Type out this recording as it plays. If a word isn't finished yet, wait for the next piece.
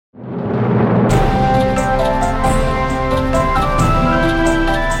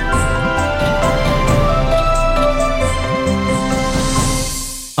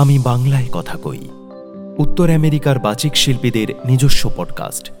আমি বাংলায় কথা কই, উত্তর আমেরিকার বাচিক শিল্পীদের নিজস্ব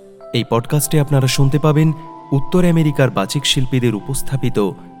পডকাস্ট। এই পডকাস্টে আপনারা শুনতে পাবেন উত্তর আমেরিকার বাচিক শিল্পীদের উপস্থাপিত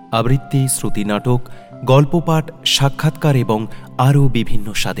আবৃত্তি, শ্রুতি নাটক, গল্পপাঠ, সাক্ষাৎকার এবং আরও বিভিন্ন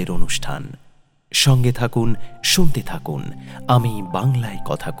স্বাদের অনুষ্ঠান। সঙ্গে থাকুন, শুনতে থাকুন। আমি বাংলায়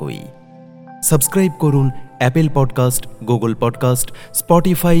কথা কই। সাবস্ক্রাইব করুন Apple podcast, Google podcast,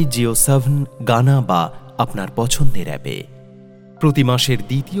 Spotify, জিও7, গানা বা আপনার পছন্দের অ্যাপে। প্রতি মাসের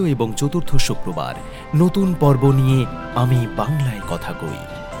দ্বিতীয় এবং চতুর্থ শুক্রবার নতুন পর্ব নিয়ে আমি বাংলায় কথা কই,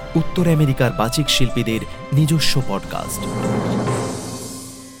 উত্তর আমেরিকার বাচিক শিল্পীদের নিজস্ব পডকাস্ট।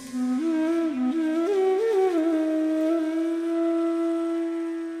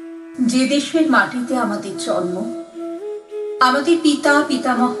 যে দেশের মাটিতে আমাদের জন্ম, আমাদের পিতা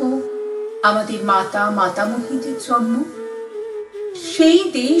পিতামহ, আমাদের মাতা মাতামহীদের জন্ম, সেই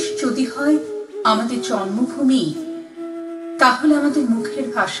দেশ যদি হয় আমাদের জন্মভূমি, তাহলে আমাদের মুখের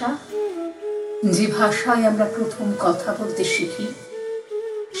ভাষা, যে ভাষায় আমরা প্রথম কথা বলতে শিখি,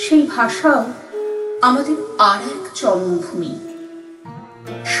 সেই ভাষাও আমাদের আর এক জন্মভূমি।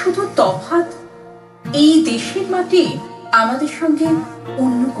 শুধু তফাৎ, এই দেশের মাটি আমাদের সঙ্গে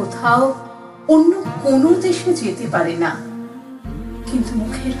অন্য কোথাও, অন্য কোনো দেশে যেতে পারে না। কিন্তু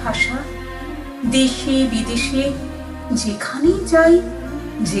মুখের ভাষা দেশে বিদেশে যেখানেই যাই,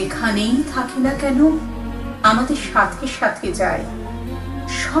 যেখানেই থাকি না কেন, আমাদের সাথে সাথে যায়।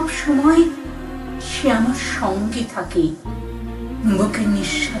 সব সময় সে আমার সঙ্গে থাকে, বুকের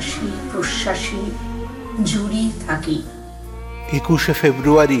নিঃশ্বাসে প্রশ্বাসে জড়িয়ে থাকে। 21শে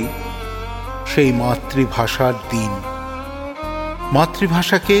ফেব্রুয়ারি সেই মাতৃভাষার দিন।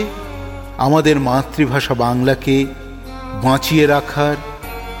 মাতৃভাষাকে, আমাদের মাতৃভাষা বাংলাকে বাঁচিয়ে রাখার,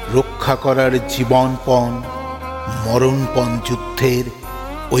 রক্ষা করার জীবনপণ, মরণপণ যুদ্ধের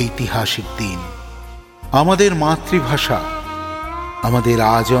ঐতিহাসিক দিন। আমাদের মাতৃভাষা, আমাদের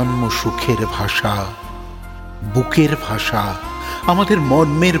আজন্ম সুখের ভাষা, বুকের ভাষা, আমাদের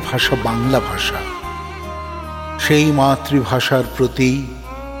মর্মের ভাষা বাংলা ভাষা। সেই মাতৃভাষার প্রতি,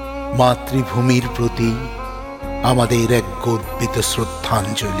 মাতৃভূমির প্রতি আমাদের এক গর্বিত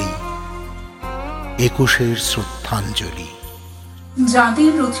শ্রদ্ধাঞ্জলি, একুশের শ্রদ্ধাঞ্জলি।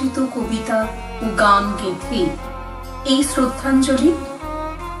 যাদের রচিত কবিতা ও গান গেঁথে এই শ্রদ্ধাঞ্জলি,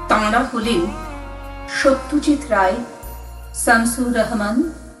 তাঁরা হলেন সত্যজিৎ রায়, শামসুর রহমান,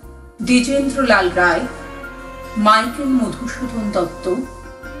 দ্বিজেন্দ্রলাল রায়, মাইকেল মধুসূদন দত্ত,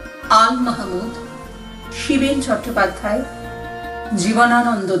 আল মাহমুদ, শিবেন চট্টোপাধ্যায়,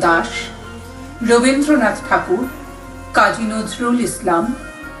 জীবনানন্দ দাশ, রবীন্দ্রনাথ ঠাকুর, কাজী নজরুল ইসলাম,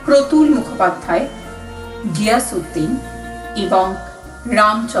 প্রতুল মুখোপাধ্যায়, গিয়াসউদ্দিন এবং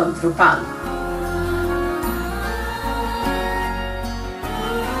রামচন্দ্র পাল।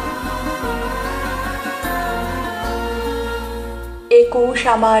 একুশ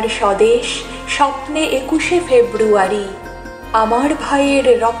আমার স্বদেশ, স্বপ্নে 21শে ফেব্রুয়ারি। আমার ভাইয়ের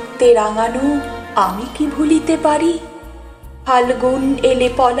রক্তে রাঙানো আমি কি ভুলিতে পারি? ফাল্গুন এলে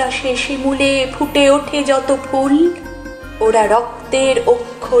পলাশে শিমুলে ফুটে ওঠে যত ফুল, ওরা রক্তের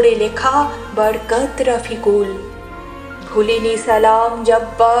অক্ষরে লেখা বরকত রফিকুল। ভুলিনি সালাম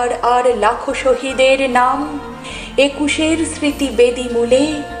জব্বার আর লাখো শহীদের নাম, 21শের স্মৃতি বেদি মূলে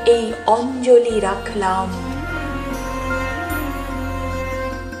এই অঞ্জলি রাখলাম।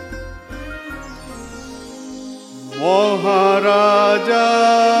 মহারাজা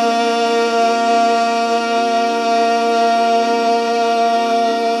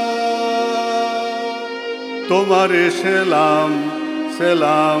তোমারে সেলাম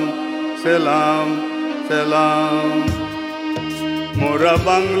সেলাম সেলাম সেলাম। মোরা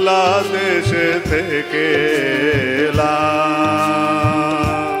বাংলাদেশে থেকে এলাম,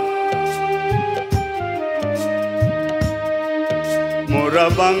 মোরা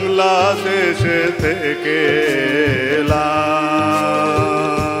বাংলাদেশে থেকে এলাম।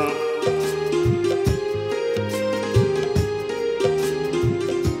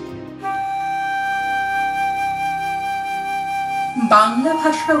 বাংলা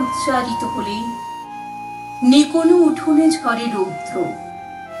ভাষা উচ্চারিত হলে নিকোনো উঠোনে ঝরে রৌদ্র,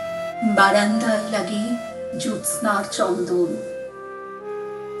 বারান্দায় লাগে জ্যোৎস্নার চন্দন।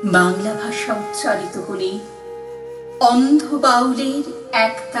 বাংলা ভাষা উচ্চারিত হলে অন্ধ বাউলের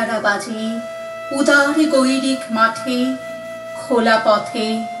একতারা বাজে উদার গৈরিক মাঠে, খোলা পথে,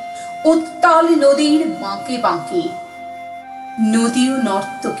 উত্তাল নদীর বাঁকে বাঁকে। নদীও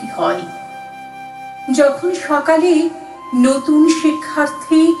নর্তকী হয়। যখন সকালে নতুন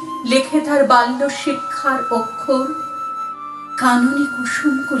শিক্ষার্থী লেখে তার বাল্য শিক্ষার অক্ষর, কাননে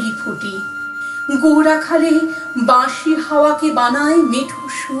কুসুম কলি ফুটে, গোড়া খালে বাঁশি হাওয়াকে বানায় মেঠো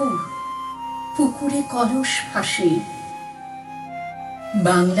সুর, পুকুরে কলস ভাসে।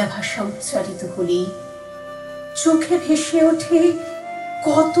 বাংলা ভাষা উচ্চারিত হলেই চোখে ভেসে ওঠে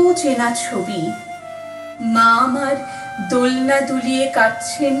কত চেনা ছবি। মা আমার দোলনা দুলিয়ে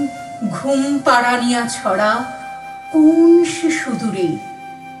কাটছেন ঘুম পাড়ানিয়া ছড়া কোন সে সুদূরে,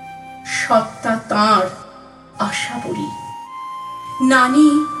 সত্তা তাঁর আশা বলি। নানি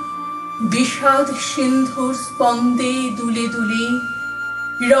বিষাদ সিন্ধুর স্পন্দে দুলে দুলে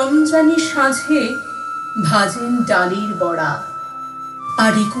রমজানি সাঁঝে ভাজেন ডালির বড়া।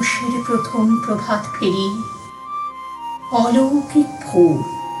 আর একুশের প্রথম প্রভাত ফেরি অলৌকিক ভোর।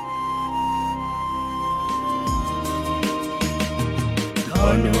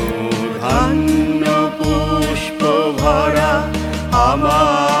 ধন ধান্য পুষ্প ভরা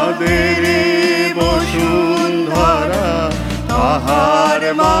আমাদের বসুন্ধরা, তাহার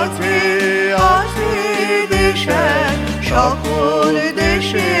মাঝে আছে দেশে সকল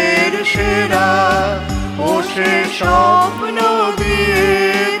দেশের সেরা। ও সে স্বপ্ন দিয়ে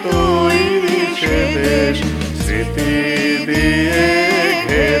তৈরি সে দেশ স্মৃতি দিয়ে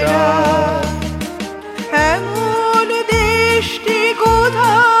ঘেরা। এমন দেশটি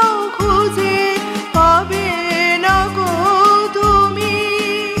কোথাও খুঁজে পাবে না গো তুমি।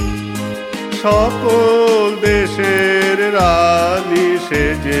 সকল দেশের রানী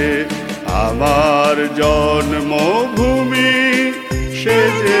সেজে আমার জন্মভূমি,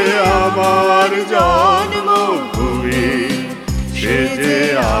 সেজে আমার জন্মভূমি, সেজে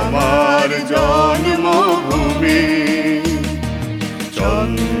আমার জন্মভূমি।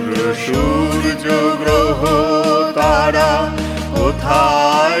 চন্দ্র সূর্য গ্রহ তারা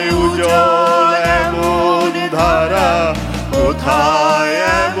কোথায় উজ্জ্বল এমন ধারা, কোথায়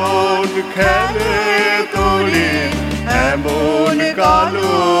এমন খেলে তরি এমন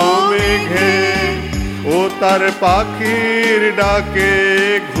কালো মেঘে। ও তার পাখির ডাকে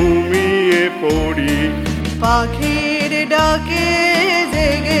ঘুমিয়ে পড়ি, পাখির ডাকে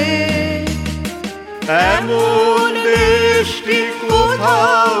জেগে। এমন দেশটি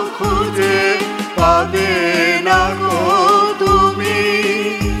কোথাও খুঁজে পাবে না গো তুমি।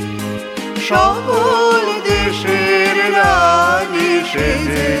 সকল দেশের রানী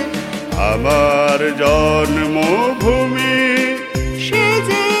সেজে আমার জন্মভূমি,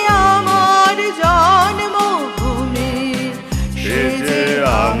 সেজে আমার জন্মভূমি, সেজে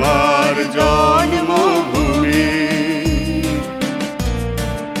আমার জন্মভূমি।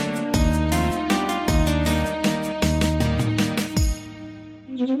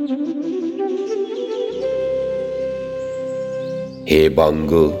 হে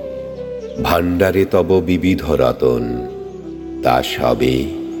বঙ্গ, ভাণ্ডারে তব বিবিধ রতন, তা সবে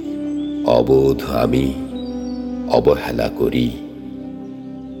অবোধ আমি অবহেলা করি।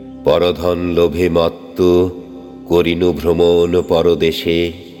 পরধন লোভে মত্ত করিনু ভ্রমণ পরদেশে,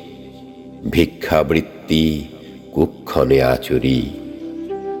 ভিক্ষাবৃত্তি কুক্ষণে আচরি,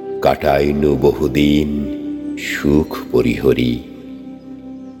 কাটাইনু বহুদিন সুখ পরিহরি।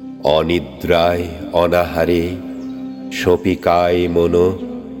 অনিদ্রায় অনাহারে শপিকায় মন,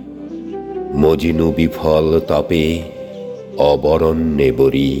 মজিনু বিফল তপে অবরণ্যে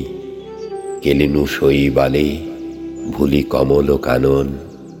বরি। কেলিনু শৈবালে ভুলি কমল কানন,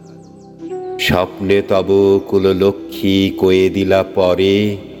 স্বপ্নে তব কুললক্ষ্মী কয়ে দিলা পরে।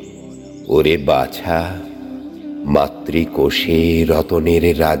 ওরে বাছা মাতৃকোষে রতনের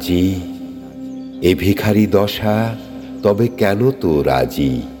রাজি, এ ভিখারি দশা তবে কেন তো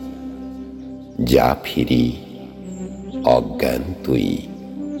রাজি। যা ফিরি অজ্ঞান তুই,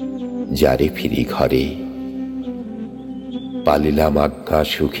 যারে ফিরি ঘরে। পালিলাম আজ্ঞা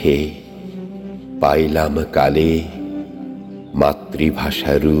সুখে, পাইলাম কালে,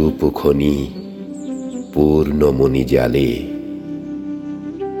 মাতৃভাষারূপ খনি পূর্ণ মণি জালে।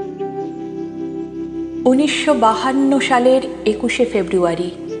 1952 সালের 21শে ফেব্রুয়ারি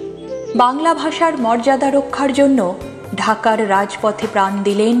বাংলা ভাষার মর্যাদা রক্ষার জন্য ঢাকার রাজপথে প্রাণ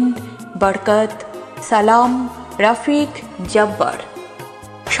দিলেন বরকত, সালাম, রফিক, জব্বার।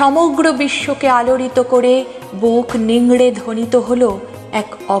 সমগ্র বিশ্বকে আলোড়িত করে বুক নিংড়ে ধ্বনিত হল এক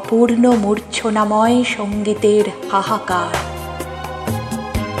অপূর্ণ মূর্ছনাময় সঙ্গীতের হাহাকার।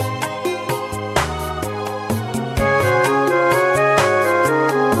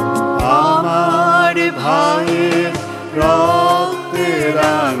 আমার ভাইয়ের রক্তে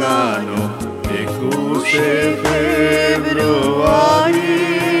রাঙানো 21শে ফেব্রুয়ারি,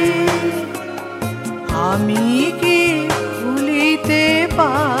 আমি কি ভুলিতে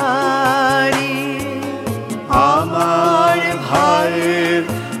পারি। আমার ভাইয়ের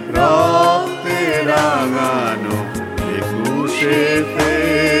রক্তে রাঙানো 21শে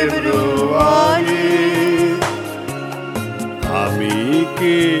ফেব্রুয়ারি, আমি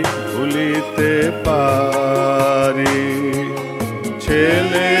কি ভুলিতে পারি।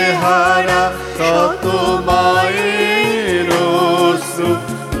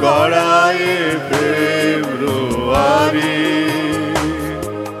 গড়ায় ফেব্রুয়ারি।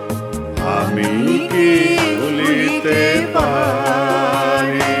 আমি কি ভুলিতে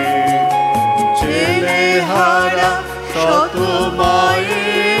পারি ছেলে হারা শত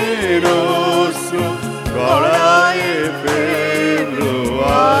মায়ের অশ্রু গড়ায় ফেব্রুয়ারি।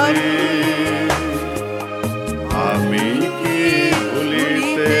 আমি কি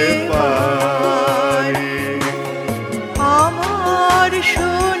ভুলিতে পারি আমার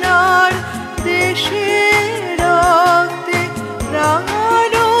সোনার দেশে রক্তে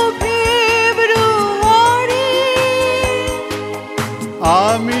রাঙানো ফেব্রুয়ারি।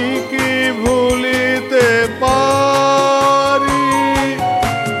 আমি কি ভুলিতে পারি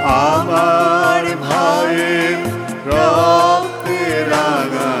আমার ভাইয়ের রক্তে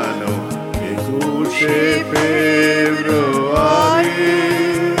রাঙানো 21শে ফেব্রুয়ারি।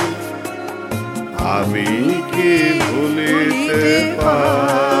 আমি কি ভুলিতে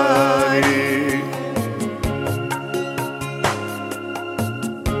পারি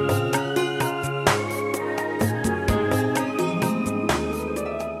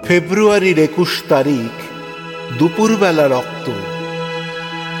ফেব্রুয়ারির 21 তারিখ দুপুরবেলা রক্ত।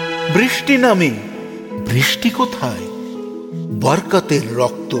 বৃষ্টি নামে, বৃষ্টি কোথায়? বরকতের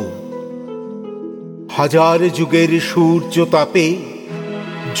রক্ত। হাজার যুগের সূর্য তাপে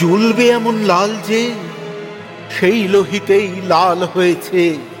জ্বলবে এমন লাল যে সেই লোহিতেই লাল হয়েছে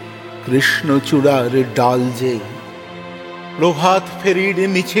কৃষ্ণচূড়ার ডাল যে। প্রভাত ফেরির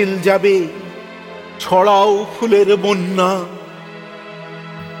মিছিল যাবে, ছড়াও ফুলের বন্যা।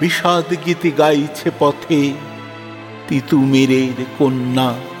 বিষাদ গীতি গাইছে পথে তিতুমিরের কন্যা।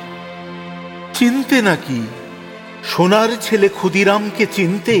 চিনতে নাকি সোনার ছেলে ক্ষুদিরামকে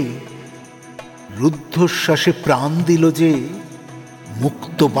চিনতে? রুদ্ধশ্বাসে প্রাণ দিল যে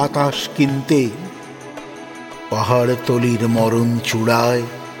মুক্ত বাতাস কিনতে। পাহাড় তলির মরণ চূড়ায়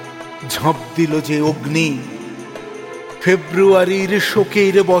ঝাঁপ দিল যে অগ্নি। ফেব্রুয়ারির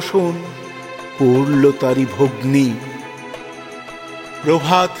শোকের বসন পড়ল তারি ভগ্নি।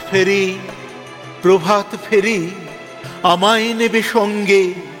 প্রভাত ফেরি, প্রভাত ফেরি, আমায় নেবে সঙ্গে।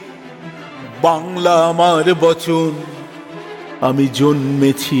 বাংলা আমার বচন, আমি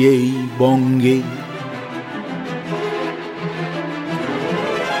জন্মেছি এই বঙ্গে।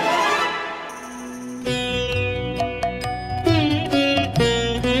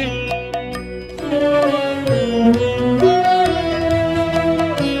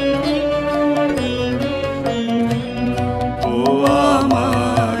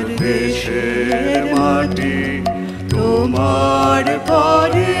 তোমার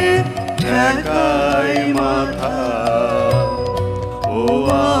পরে ঠেকাই মাথা। ও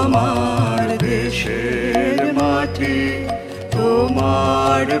আমার দেশের মাটি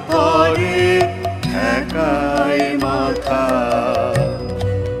তোমার পরে ঠেকাই মাথা।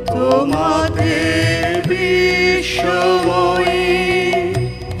 তোমাতে বিশ্বময়ী,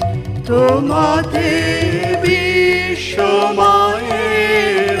 তোমাতে বিশ্বময়ের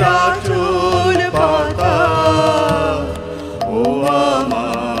আঁচল পাতা। ও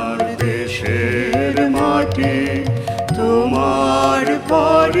আমার দেশের মাটি তোমার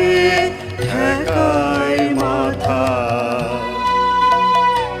পরে ঠেকাই মাথা।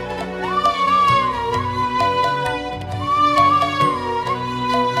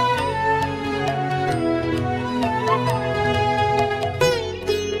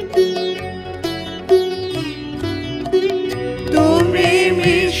 তুমি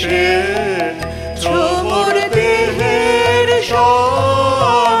মিশে ছোমর দেহের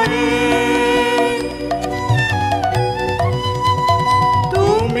সরে,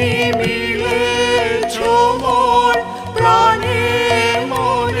 তুমি মিলে ছোমর প্রাণে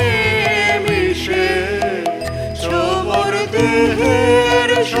মনে মিশে ছোমর দেহের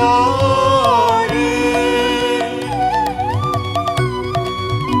সরে।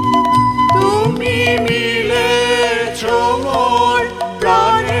 তুমি মিলে ছোমর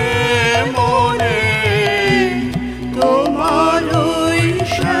প্রাণে মনে, তোমার ওই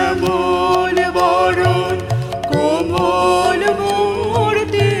শ্যামল বরণ কোমল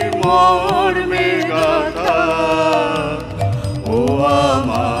মূর্তি মর্মে গাথা। ও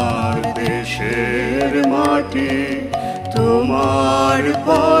আমার দেশের মাটি তোমার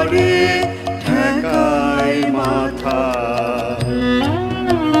পরে ঠেকাই মাথা।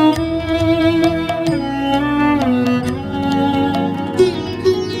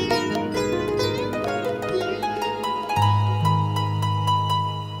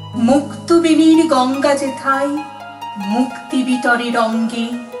 মুক্তবেণীর গঙ্গা যেথায় মুক্তি বিতরের অঙ্গে,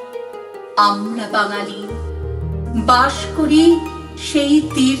 আমরা বাঙালি বাস করি সেই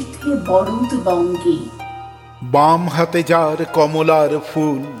তীর্থে বরদ বঙ্গে। বাম হাতে যার কমলার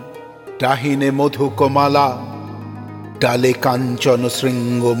ফুল, ডাহিনে মধুকমালা, ডালে কাঞ্চন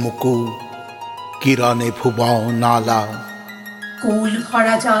শৃঙ্গ মুকুট, কিরণে ভুবন আলা। কোল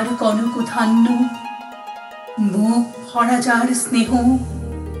ভরা যার কনক ধান্য, মুখ ভরা যার স্নেহ,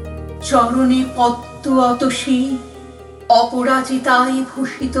 চরণে পদ্ম অতসী, অপরাজিতায়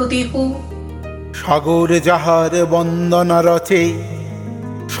ভূষিত দেহ। সাগর যাহার বন্দনা রচে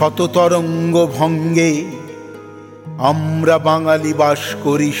শত তরঙ্গ ভঙ্গে, আমরা বাঙালি বাস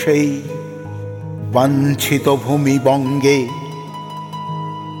করি সেই বাঞ্ছিত ভূমি বঙ্গে।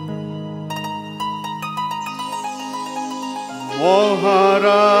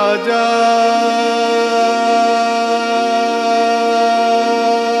 মহারাজা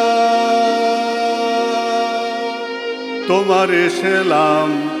তোমারে সেলাম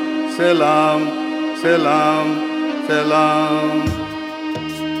সেলাম সেলাম সেলাম,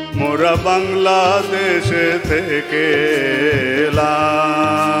 মোরা বাংলাদেশে থেকে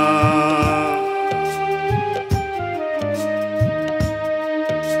এলাম,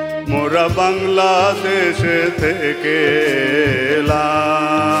 মোরা বাংলাদেশে থেকে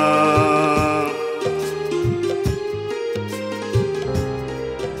এলাম।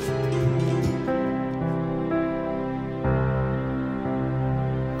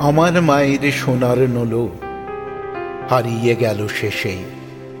 আমার মায়ের সোনার নলো হারিয়ে গেল শেষে,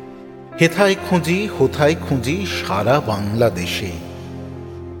 হেথায় খুঁজি হোথায় খুঁজি সারা বাংলাদেশে।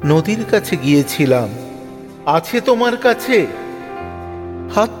 নদীর কাছে গিয়েছিলাম, আছে তোমার কাছে?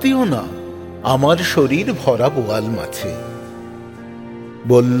 হাত দিও না, আমার শরীর ভরা বোয়াল মাছে।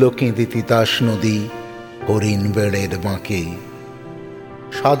 বলল কেঁদে তিতাস নদী হরিণ বেড়ের বাঁকে,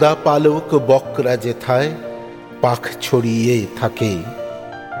 সাদা পালক বকরা যেথায় পাখ ছড়িয়ে থাকে।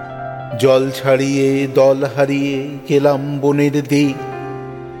 জল ছাড়িয়ে দল হারিয়ে গেলাম বনের দিক,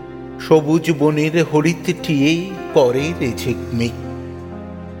 সবুজ বনের হরিত টিয়ে করে রে ঝিকমিক।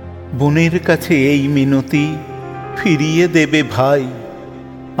 বনের কাছে এই মিনতি ফিরিয়ে দেবে ভাই,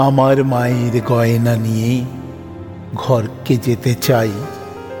 আমার মায়ের গয়না নিয়ে ঘরকে যেতে চাই।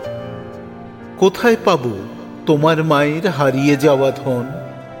 কোথায় পাবো তোমার মায়ের হারিয়ে যাওয়া ধন?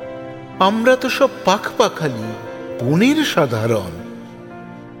 আমরা তো সব পাখ পাখালি বনের সাধারণ।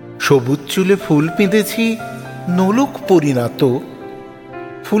 সবুজ চুলে ফুল পেঁধেছি নোলক পরিণত,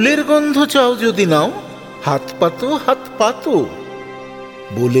 ফুলের গন্ধ চাও যদি নাও, হাত পাতো হাত পাতো।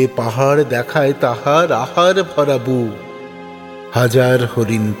 বলে পাহাড় দেখায় তাহার আহার ভরা বুক, হাজার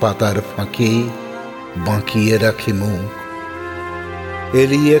হরিণ পাতার ফাঁকে বাঁকিয়ে রাখে মুখ।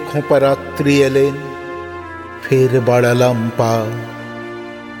 এলিয়ে খোঁপা রাত্রি এলেন, ফের বাড়ালাম পা,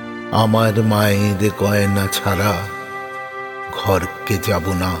 আমার মায়ের গয়না ছাড়া ঘরকে যাব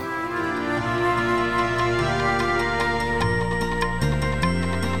না।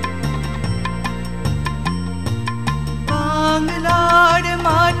 বাংলার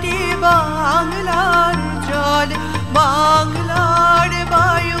মাটি, বাংলার জল, বাংলার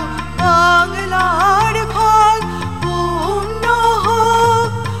বায়ু, বাংলার ফল, পূর্ণ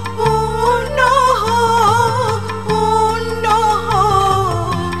হোক, পূর্ণ হোক, পূর্ণ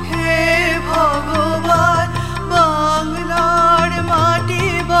হোক হে ভগবান। বাংলার মাটি,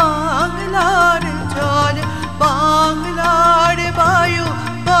 বাংলার জল, বাংলার বায়ু,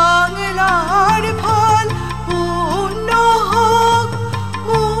 বাংলার ফল, পূর্ণ হোক,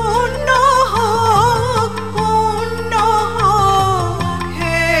 পূর্ণ হোক, পূর্ণ হোক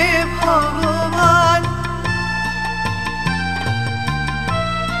হে ভগবান।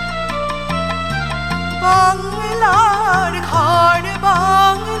 বাংলার ঘর,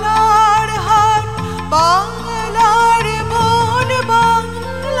 বাংলার হাট, বাংলার বন,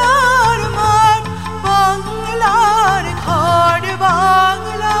 বাংলার মাঠ, বাংলার ঘর,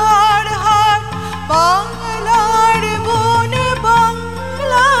 বাংলার হাট, বাংলার বন,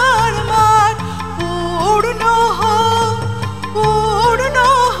 বাংলার মাঠ, পূর্ণ হোক, পূর্ণ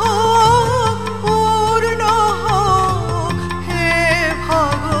হোক, পূর্ণ হোক হে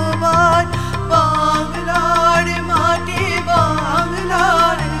ভগবান। বাংলার মাটি,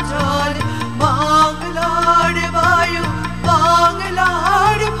 বাংলার জল, বাংলার বায়ু,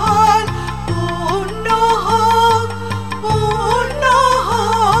 বাংলার ফল, পূর্ণ হোক, পূর্ণ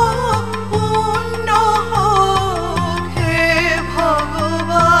হোক, পূর্ণ হোক হে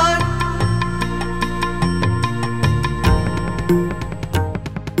ভগবান।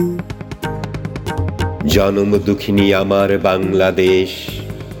 জনম দুঃখিনী আমার বাংলাদেশ,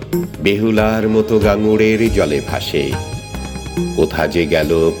 বেহুলার মতো গাঙুড়ের জলে ভাসে। কোথা যে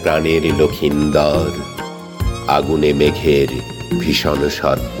গেল প্রাণের লক্ষিন্দর, আগুনে মেঘের ভীষণ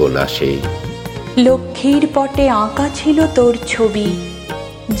সর্বনাশে। লক্ষ্মীর পটে আঁকা ছিল তোর ছবি,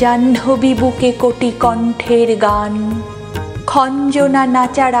 জাহ্নবী বুকে কোটি কণ্ঠের গান, খঞ্জনা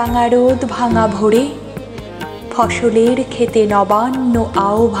নাচা রাঙা রোদ ভাঙা ভোরে, ফসলের খেতে নবান্ন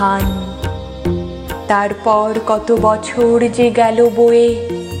আহ্বান। তারপর কত বছর যে গেল বয়ে,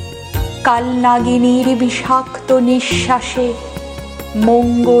 কালনাগিনীর বিষাক্ত নিঃশ্বাসে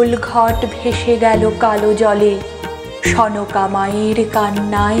মঙ্গল ঘট ভেসে গেল কালো জলে, সনকা মায়ের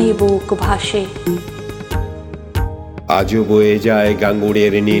কান্নায় বুক ভাসে। আজও বয়ে যায়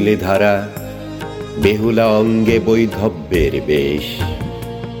গাঙ্গুড়ের নীল ধারা, বেহুলা অঙ্গে বৈধব্যের বেশ।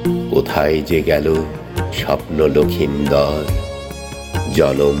 কোথায় যে গেল স্বপ্ন লক্ষিন্দর,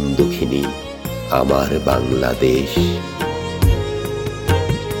 জনম দুঃখিনী আমার বাংলাদেশ।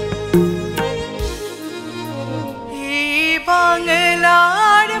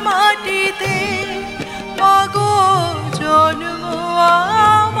 বাংলার মাটিতে মাগো জন্ম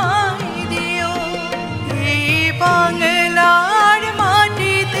আমায় দিও, এই বাংলার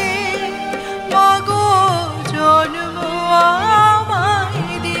মাটিতে মাগো জন্ম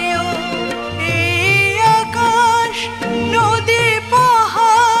আমায় দিও। এই আকাশ নদী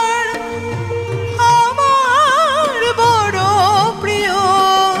পাহাড় আমার বড় প্রিয়,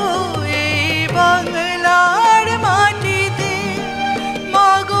 এই বাংলার মাটিতে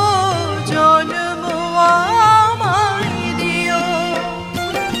মাগো জন্ম আমায় দিও।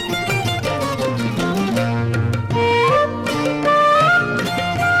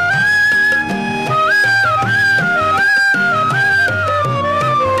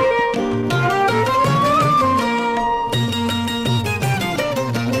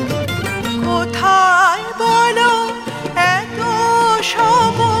 কোথায় বলো এত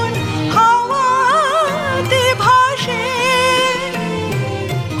শোভন হাওয়াতে ভাসে,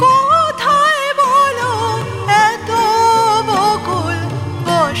 কোথায় বলো এত বকুল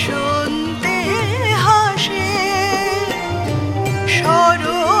বসন্তে হাসে।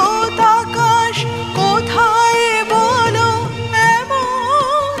 শরৎ আকাশ কোথায় বলো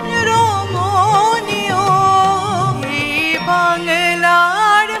এমন রমণীয়, এই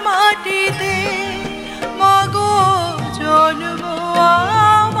বাংলার মাটিতে মাগো জন্ম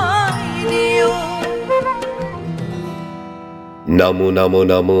আমায় দিও। নমো নমো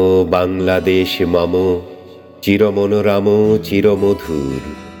নমো বাংলাদেশ মম, চিরমনোরম চিরমধুর।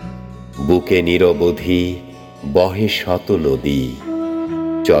 বুকে নিরবধি বহে শত নদী,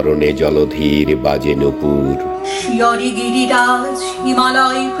 চরণে জলধীর বাজে নূপুর। শিয়রি গিরিরাজ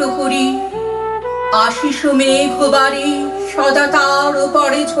হিমালয় প্রহরী, আশিস মেঘবারে সদা তার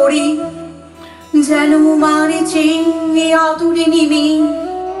উপরে ঝরি। যেন মারে চেয়ে আদুরে নিমি,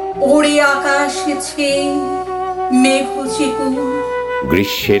 ওড়ে আকাশে ছেয়ে মেঘ চিকুর।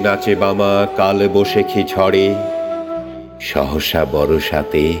 গ্রীষ্মে নাচে বামা কাল বসেখি ঝড়ে, সহসা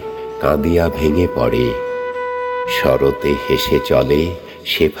বরসাতে কাঁদিয়া ভেঙে পড়ে। শরতে হেসে চলে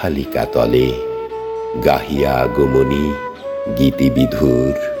শেফালিকা তলে, গাহিয়া আগমনী গীতি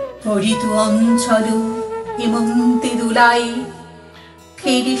বিধুর। ঋতু অঞ্চল হেমন্তে দুলাই,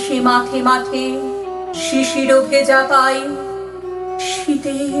 ফেরি সে মাঠে মাঠে শিশির ভেজা পায়।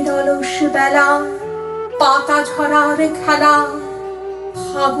 শীতের অলস বেলা পাতা ঝরার খেলা,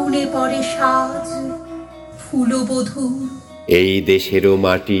 ফাগুনে পরে সাজ ফুল বধূর। এই দেশেরও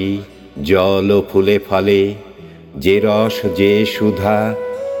মাটি জল ও ফুলে ফলে, যে রস যে সুধা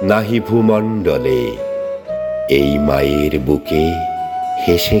নাহি ভূমণ্ডলে। এই মায়ের বুকে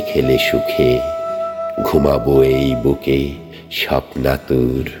হেসে খেলে সুখে, ঘুমাবো এই বুকে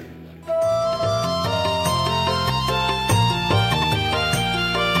স্বপ্নাতুর।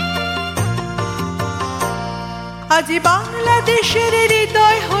 আজ বাংলাদেশের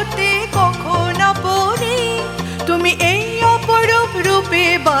হৃদয় হতে কখন আপনি, তুমি এই অপরূপ রূপে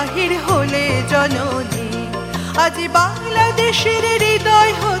বাহির হলে জননী। আজ বাংলাদেশের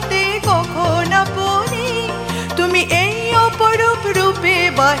হৃদয় হতে কখন আপনি, তুমি এই অপরূপ রূপে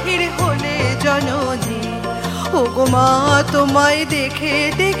বাহির হলে জননী। ওগো মা তোমায় দেখে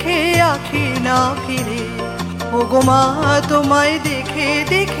দেখে আঁখি না ফিরে, ওগো মা তোমায় দেখে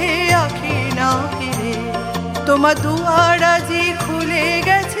দেখে আঁখি না ফিরে। তোমার দুয়ার আজি খুলে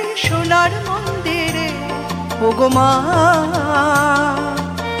গেছে সোনার মন্দিরে, ওগো মা।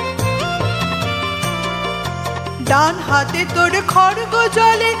 ডান হাতে তোর খড়গ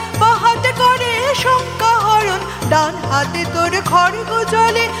জলে, বা হাতে করে শঙ্কা হরণ। ডান হাতে তোর খড়গ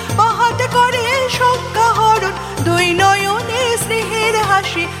জলে, বা হাতে করে শঙ্কা হরণ। দুই নয়নে স্নেহের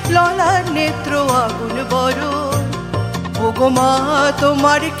হাসি, ললার নেত্র আগুন বরণ। ওগো মা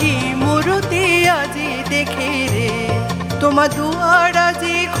তোমার কি মূরতি আজি দেখে রে, তোমার দুয়ার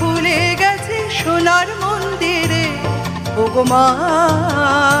আজি খুলে গেছে সোনার মন্দিরে, ওগো মা।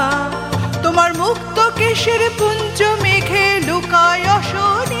 তোমার মুক্ত কেশের পুঞ্জ মেঘে লুকায়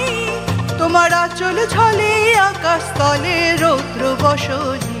অশনি, তোমার আঁচল ঝলে আকাশ তলে রৌদ্র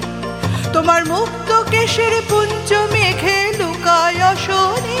বসনি। তোমার মুক্ত কেশের পুঞ্জ মেঘে লুকায়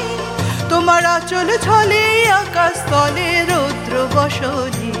অশনি, তোমার আঁচল ঝলে আকাশ তলে রৌদ্র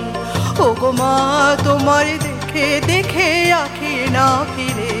বসনি। ও গো মা তোমার দেখে দেখে আঁখি না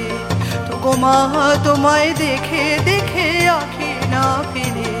ফিরে, তো গো মা তোমায় দেখে দেখে আঁখি না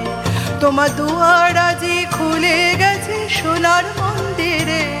ফিরে। তোমার দুয়ার আজি খুলে গেছে সোনার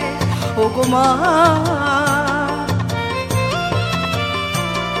মন্দিরে, ও গো মা।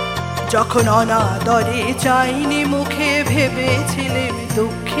 যখন অনাদরে চাইনি মুখে ভেবেছিলেন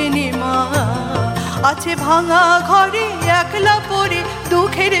দুঃখিনী মা, আছে ভাঙা ঘরে একলা পড়ে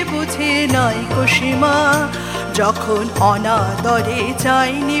দুঃখের বুঝে নাই সীমা। যখন অনাদরে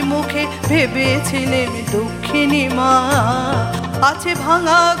চাইনি মুখে ভেবেছিলেন দুঃখিনী মা, আছে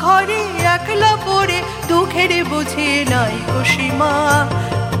ভাঙা ঘরে একলা পড়ে দুঃখের বুঝে নাই সীমা।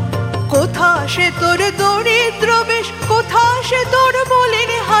 কোথা সে তোর দরিদ্র বেশ, কোথা সে তোর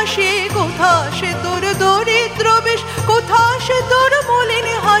মলিন হাসি, কোথা সে তোর দরিদ্র বেশ, কোথা সে তোর মলিন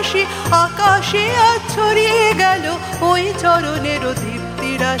হাসি। আকাশে আজ ছড়িয়ে গেল ওই চরণের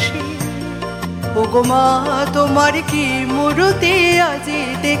দীপ্তি রাশি। ও গো মা তোমার কি মূর্তি আজি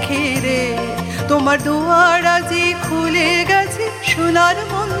দেখি রে, তোমার দুয়ার আজি খুলে গেছে সোনার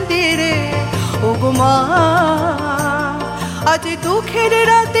মন্দিরে। ও গো মা আজ দুঃখের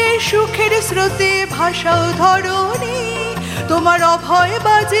রাতে সুখের স্রোতে ভাষাও ধরণী, তোমার অভয়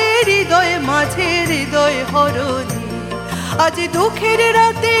বাজে হৃদয় মাঝে হৃদয় হরণী। আজ দুঃখের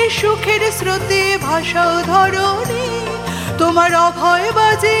রাতে সুখের স্রোতে ভাষাও ধরণী, তোমার অভয়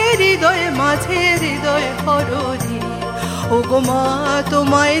বাজে হৃদয় মাঝে হৃদয় হরণী। ও গো মা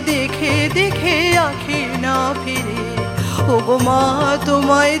তোমায় দেখে দেখে আঁখি না ফিরে, ও গো মা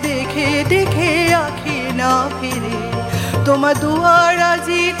তোমায় দেখে দেখে আঁখি না ফিরে। তোমার দুয়ার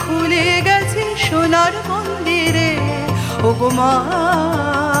আজি খুলে গেছে সোনার মন্দিরে, ও গো মা।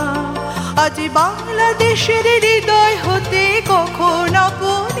 আজ বাংলাদেশের হৃদয় হতে কখন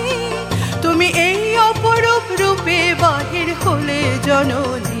আপনি, তুমি এই অপরূপ রূপে বাহির হলে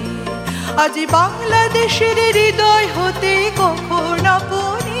জননী। আজ বাংলাদেশের হৃদয় হতে কখন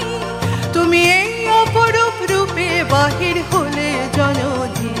আপনি, তুমি এই অপরূপ রূপে বাহির হলে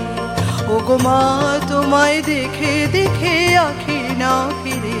জননী। ও গো মা তোমায় দেখে দেখে আঁখি না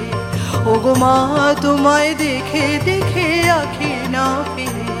ফিরে, ও গো মা তোমায় দেখে দেখে আঁখি না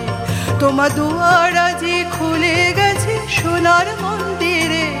ফিরে। তোমার দুয়ার আজি খুলে গেছে সোনার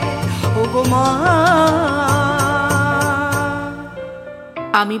মন্দিরে, ও গো মা।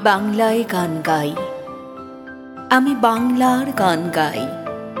 আমি বাংলায় গান গাই, আমি বাংলার গান গাই।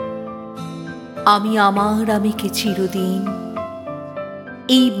 আমি আমার আমিকে চিরদিন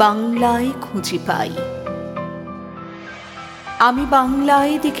এই বাংলায় খুঁজে পাই। আমি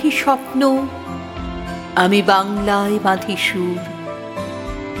বাংলায় দেখি স্বপ্ন, আমি বাংলায় বাঁধি সুর।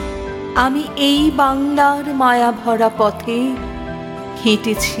 আমি এই বাংলার মায়া ভরা পথে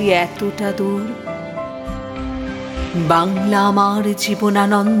হেঁটেছি এতটা দূর। বাংলা আমার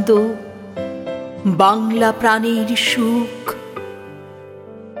জীবনানন্দ, বাংলা প্রাণের সুখ।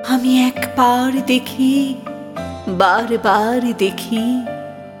 আমি একবার দেখি, বারবার দেখি,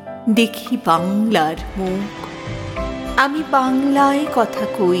 দেখি বাংলার মুখ। আমি বাংলায় কথা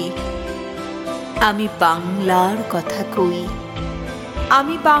কই, আমি বাংলার কথা কই।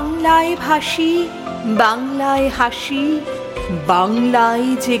 আমি বাংলায় ভাসি, বাংলায় হাসি, বাংলায়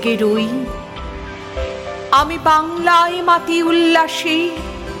জেগে রই। আমি বাংলায় মাতি উল্লাসে,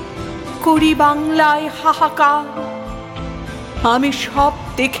 করি বাংলায় হাহাকার। আমি সব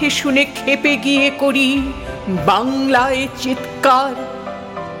দেখে শুনে খেপে গিয়ে করি বাংলায় চিৎকার।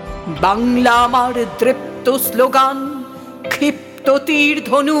 বাংলা আমার দৃপ্ত স্লোগান, ক্ষিপ্ত তীর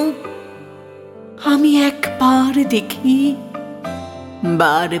ধনুক। আমি একবার দেখি,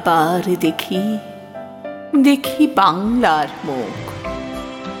 বারবার দেখি, দেখি বাংলার মুখ।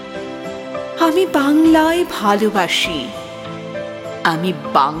 আমি বাংলায় ভালোবাসি, আমি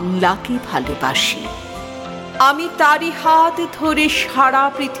বাংলাকে ভালোবাসি। আমি তারই হাত ধরে সারা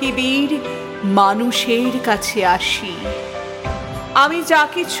পৃথিবীর মানুষের কাছে আসি। আমি যা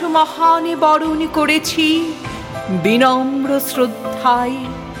কিছু মহান বরণ করেছি বিনম্র শ্রদ্ধায়।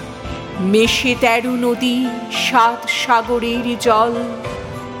 মেশে 13 নদী, 7 সাগরের জল,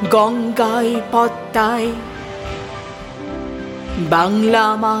 গঙ্গায় পদ্মায়। বাংলা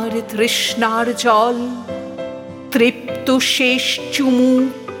আমার তৃষ্ণার জল, তৃপ্ত শেষ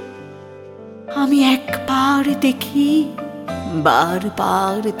চুমুক। আমি একবার দেখি,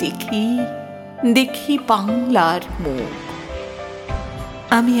 বারবার দেখি, দেখি বাংলার মুখ।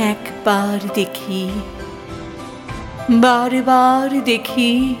 আমি একবার দেখি, বারবার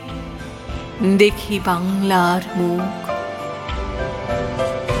দেখি, দেখি বাংলার মুখ।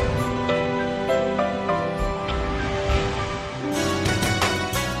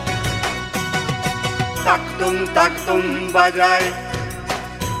 তাকতুম তাকতুম বাজাই,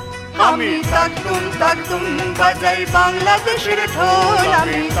 আমি তাকতুম তাকতুম বাজাই বাংলাদেশের ঢোল।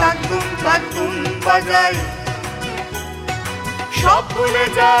 আমি তাকতুম তাকতুম বাজাই, সব ভুলে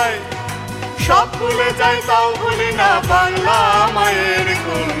যায়, সব ভুলে যায়, তাও ভুলি না বাংলা মায়ের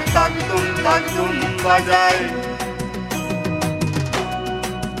কোল। তাকতুম তাকতুম বাজাই।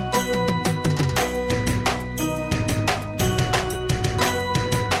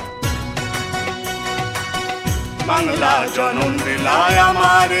 বাংলা জনম দিলায়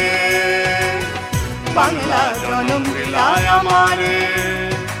আমারে, বাংলা জনম দিলায় আমারে,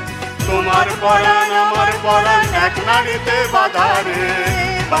 তোমার পরাণ আমার পরাণ এক নাড়িতে বাঁধারে।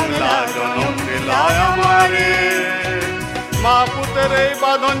 বাংলা জনম দিলায় আমারে, মা পুতের এই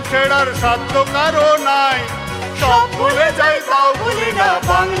বাঁধন ছেড়ার সাধ্য কারো নাই। সব ভুলে যাই তাও ভুলি না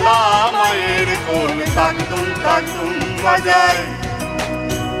বাংলা মায়ের কোল। তাকতুম তাকতুম বাজাই,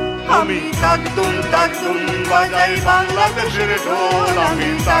 আমি তাকতুম তাকতুম বাজাই বাংলাদেশের ঢোল। আমি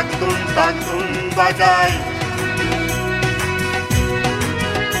তাকতুম তাকতুম বাজাই।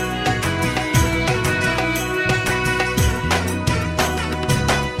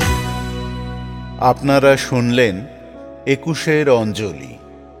 আপনারা শুনলেন একুশের অঞ্জলি,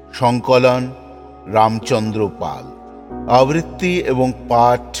 সংকলন রামচন্দ্র পাল, আবৃত্তি এবং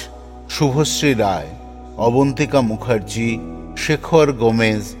পাঠ শুভশ্রী রায়, অবন্তিকা মুখার্জি, শেখর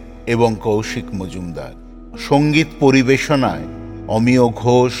গোমেজ এবং কৌশিক মজুমদার। সঙ্গীত পরিবেশনায় অমিয়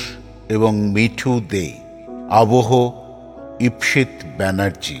ঘোষ এবং মিঠু দে। আবহ ইপ্সিত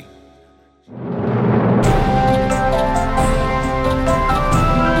ব্যানার্জি।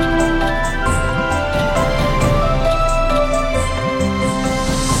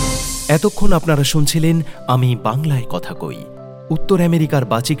 এতক্ষণ আপনারা শুনছিলেন আমি বাংলায় কথা কই, উত্তর আমেরিকার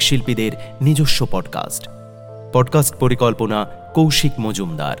বাচিক শিল্পীদের নিজস্ব পডকাস্ট। পডকাস্ট পরিকল্পনা কৌশিক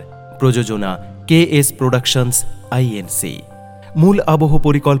মজুমদার, প্রযোজনা KS প্রোডাকশনস INC, মূল আবহ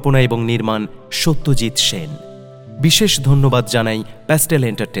পরিকল্পনা এবং নির্মাণ সত্যজিৎ সেন। বিশেষ ধন্যবাদ জানাই প্যাস্টেল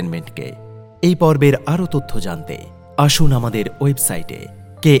এন্টারটেনমেন্টকে। এই পর্বের আরও তথ্য জানতে আসুন আমাদের ওয়েবসাইটে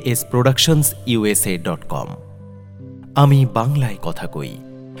ksproductionsusa.com। আমি বাংলায় কথা কই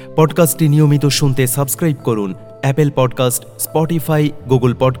পডকাস্টটি নিয়মিত শুনতে সাবস্ক্রাইব করুন Apple podcast, Spotify,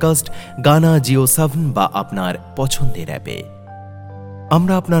 Google podcast, Gaana, Jio Saavn বা আপনার পছন্দের অ্যাপে।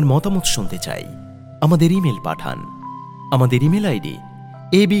 আমরা আপনার মতামত শুনতে চাই। আমাদের ইমেল পাঠান। আমাদের ইমেল আইডি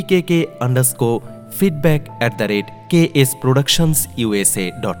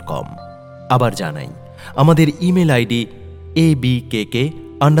abkk_feedback@ksproductionsusa.com। আবার জানাই, আমাদের ইমেল আইডি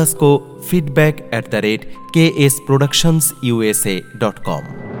abkk_feedback@ksproductionsusa.com।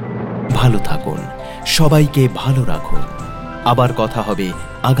 ভালো থাকুন, সবাইকে ভালো রাখুন। আবার কথা হবে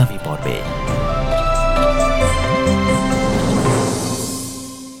আগামী পর্বে।